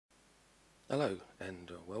Hello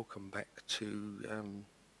and welcome back to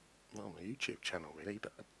well, my YouTube channel really,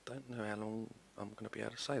 but I don't know how long I'm going to be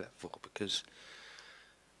able to say that for because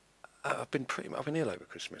I've been ill over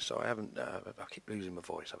Christmas, so I haven't. I keep losing my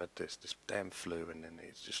voice. I've had this damn flu, and then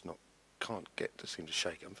it's just not seem to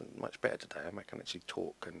shake. I'm feeling much better today. I can actually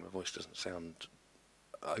talk, and my voice doesn't sound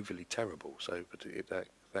overly terrible. So, but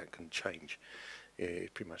that can change.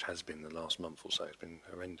 It pretty much has been the last month or so. It's been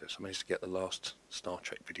horrendous. I managed to get the last Star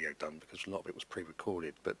Trek video done because a lot of it was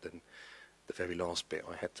pre-recorded, but then the very last bit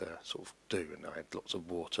I had to sort of do, and I had lots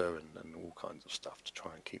of water and all kinds of stuff to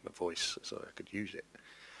try and keep my voice so I could use it.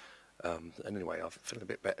 And anyway, I'm feeling a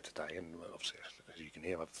bit better today, and obviously, as you can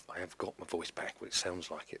hear, I have got my voice back, but it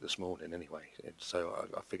sounds like it this morning anyway. So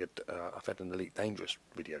I figured I've had an Elite Dangerous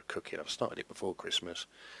video cooking. I've started it before Christmas,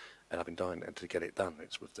 and I've been dying to get it done.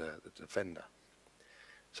 It's with the Defender.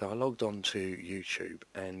 So I logged on to YouTube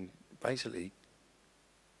and basically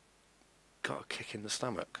got a kick in the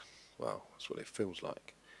stomach. Well, that's what it feels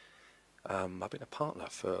like. I've been a partner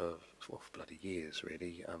for bloody years,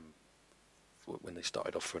 really. When they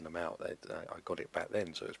started offering them out, I got it back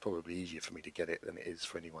then, so it's probably easier for me to get it than it is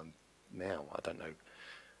for anyone now. I don't know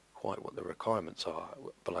quite what the requirements are,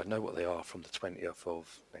 but I know what they are from the 20th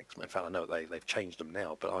of next month. In fact, I know they've changed them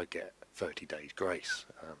now, but I get 30 days grace.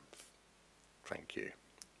 Thank you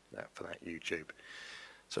for that, YouTube.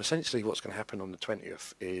 So essentially what's going to happen on the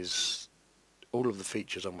 20th is all of the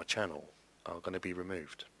features on my channel are going to be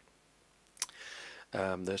removed.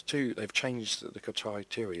 They've changed the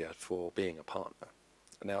criteria for being a partner.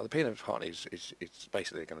 Now, the being a partner is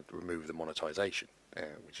basically going to remove the monetization,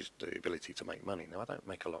 which is the ability to make money. Now, I don't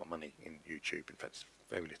make a lot of money in YouTube. In fact,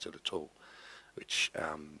 very little at all, which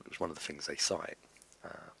was one of the things they cite.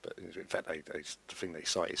 But in fact, the thing they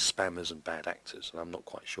cite is spammers and bad actors, and I'm not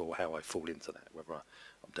quite sure how I fall into that. Whether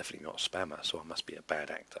I'm definitely not a spammer, so I must be a bad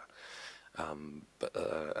actor. And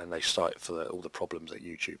they cite for all the problems that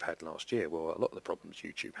YouTube had last year. Well, a lot of the problems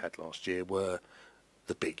YouTube had last year were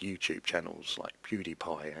the big YouTube channels like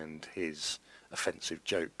PewDiePie and his offensive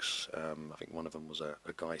jokes. I think one of them was a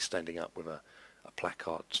guy standing up with a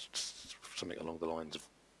placard, something along the lines of,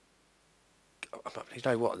 you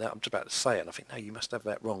know what, I'm just about to say it, and I think, no, you must have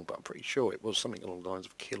that wrong, but I'm pretty sure it was something along the lines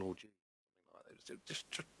of kill or just,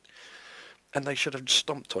 and they should have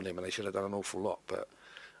stomped on him, and they should have done an awful lot, but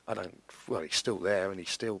I don't. Well, he's still there, and he's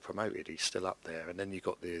still promoted. He's still up there. And then you've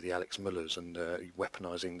got the Alex Mullers and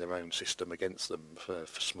weaponising their own system against them for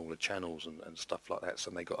smaller channels and stuff like that. So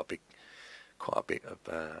they got quite a bit of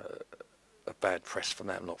bad press from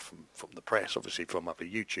that. Not from the press, obviously, from other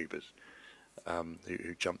YouTubers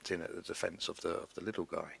who jumped in at the defence of the little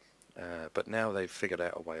guy. But now they've figured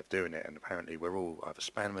out a way of doing it, and apparently we're all either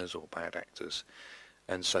spammers or bad actors,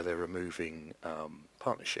 and so they're removing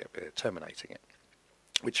partnership, terminating it.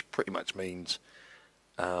 Which pretty much means,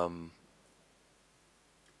 well,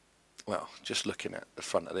 just looking at the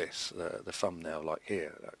front of this, the thumbnail like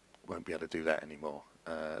here, won't be able to do that anymore.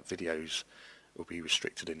 Videos will be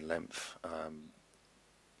restricted in length.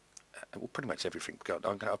 Well, pretty much everything.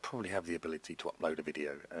 I'll probably have the ability to upload a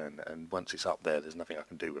video, and once it's up there, there's nothing I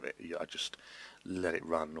can do with it. I just let it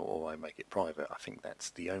run, or I make it private. I think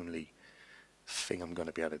that's the only thing I'm going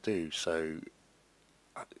to be able to do. So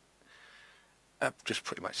I've just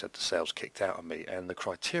pretty much had the sales kicked out of me, and the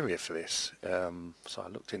criteria for this. So I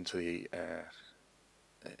looked into the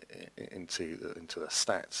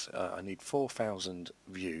stats. I need 4,000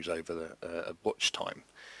 views over the watch time.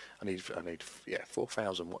 I need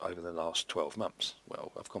 4,000 over the last 12 months.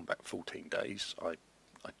 Well, I've gone back 14 days. I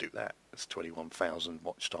do that. It's 21,000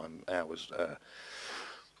 watch time hours.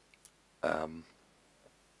 Well,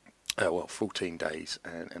 14 days,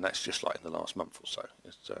 and that's just like in the last month or so.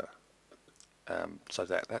 It's, so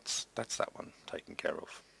that's that one taken care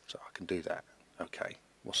of. So I can do that. Okay,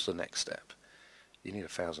 what's the next step? You need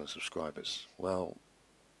 1,000 subscribers. Well,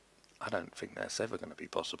 I don't think that's ever going to be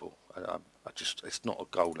possible. I just, it's not a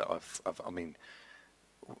goal that I mean,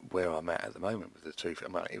 where I'm at the moment with the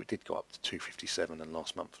it did go up to 257, and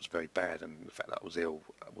last month was very bad, and the fact that I was ill,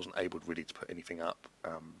 I wasn't able really to put anything up.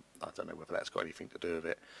 I don't know whether that's got anything to do with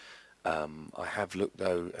it. I have looked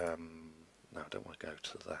though. No, I don't want to go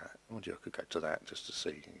to that. I wonder if I could go to that just to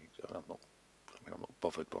see. I'm not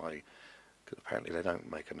bothered by, because apparently they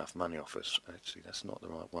don't make enough money off us. Actually, that's not the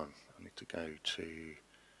right one. I need to go to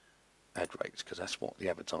ad rates, because that's what the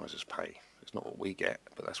advertisers pay. It's not what we get,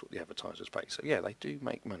 but that's what the advertisers pay. So yeah, they do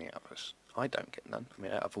make money out of us. I don't get none. I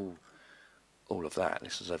mean, out of all of that,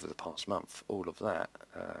 this is over the past month, all of that,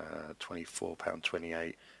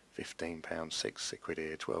 £24.28, £15, 6 quid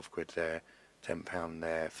here, 12 quid there, £10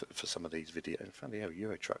 there for some of these videos. And bloody hell,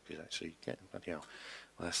 Eurotrack is actually getting, bloody hell.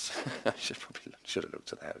 Well, that's I should have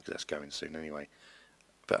looked at that, because that's going soon anyway.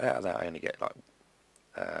 But out of that, I only get like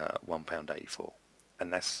 £1.84,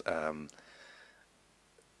 and that's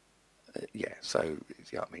yeah. So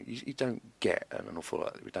yeah, I mean, you don't get an awful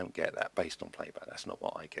lot. We don't get that based on playback. That's not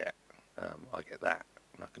what I get. I get that,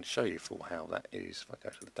 and I can show you for how that is. If I go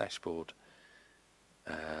to the dashboard,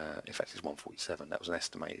 in fact, it's 147. That was an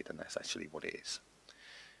estimated, and that's actually what it is.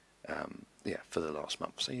 Yeah, for the last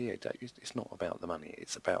month. So yeah, it's not about the money.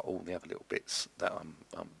 It's about all the other little bits that I'm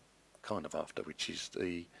kind of after, which is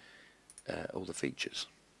the all the features,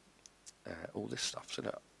 all this stuff. So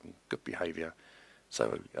look, good behaviour.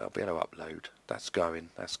 So I'll be able to upload. That's going.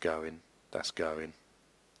 That's going. That's going.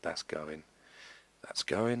 That's going. That's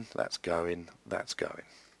going. That's going. That's going.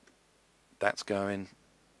 That's going.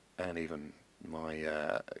 And even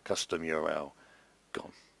my custom URL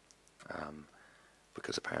gone.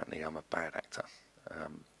 Because apparently I'm a bad actor.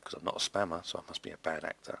 Because I'm not a spammer, so I must be a bad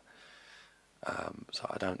actor. So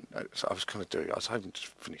I don't. So I was kind of doing. I was hoping to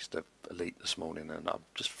finish the Elite this morning, and I've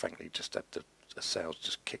just frankly just had the sales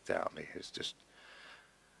just kicked out of me. It's just.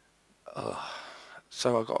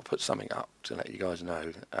 So I've got to put something up to let you guys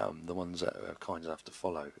know. The ones that are kind enough to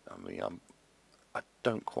follow. I mean, I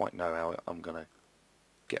don't quite know how I'm gonna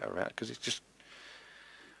get around, because it's just.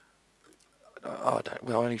 I don't.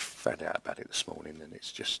 Well, I only found out about it this morning, and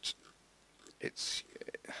it's just. It's.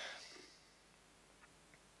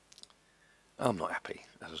 I'm not happy,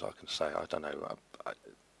 as I can say. I don't know. I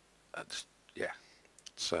just, yeah.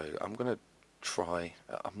 So I'm gonna try.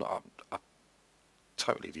 I'm not. I'm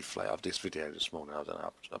totally deflated. I've this video this morning. I don't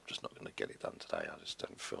know. I'm just not gonna get it done today. I just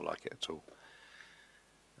don't feel like it at all.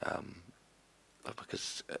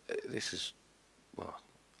 Because this is, well,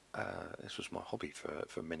 this was my hobby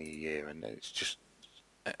for many a year, and it's just,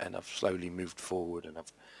 and I've slowly moved forward, and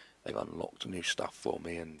they've unlocked new stuff for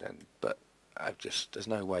me, but I've just, there's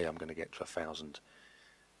no way I'm going to get to 1,000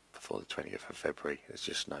 before the 20th of February. There's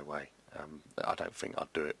just no way. I don't think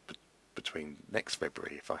I'd do it between next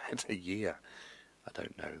February if I had a year. I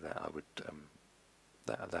don't know that I would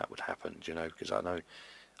that would happen, you know, because I know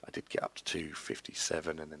I did get up to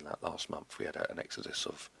 257, and then that last month we had an exodus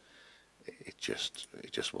of it just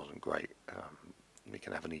wasn't great. We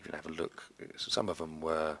can even have a look. Some of them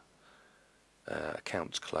were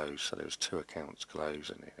accounts closed, so there was 2 accounts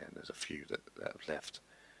closed, and there's a few that have left.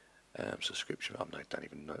 Subscription, I'm not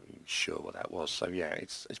even sure what that was. So yeah,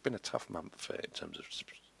 it's been a tough month in terms of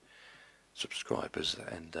subscribers,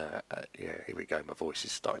 and yeah, here we go. My voice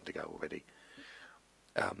is starting to go already.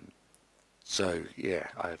 So yeah,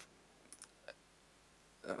 I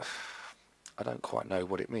don't quite know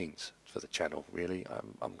what it means for the channel, really.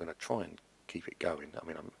 I'm going to try and keep it going. I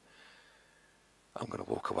mean, I'm going to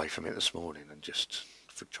walk away from it this morning and just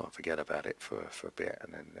try and forget about it for a bit,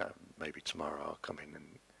 and then maybe tomorrow I'll come in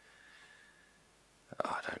and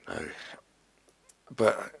I don't know.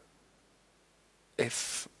 But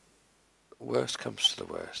if worst comes to the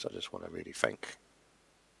worst, I just want to really thank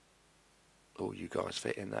all you guys for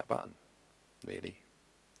hitting that button, really.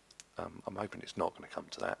 I'm hoping it's not going to come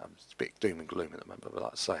to that. It's a bit doom and gloom at the moment, but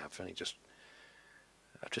like I say, I've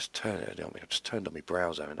just turned it on me. I've just turned on my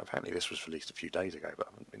browser, and apparently this was released a few days ago, but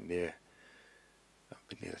I haven't been near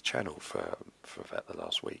the channel for about the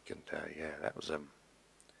last week, and yeah, that was a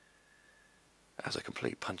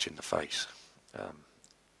complete punch in the face.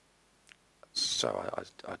 So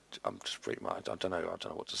I'm just pretty much, I don't know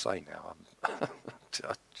what to say now. I'm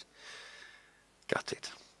gutted.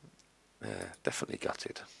 Definitely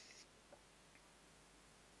gutted.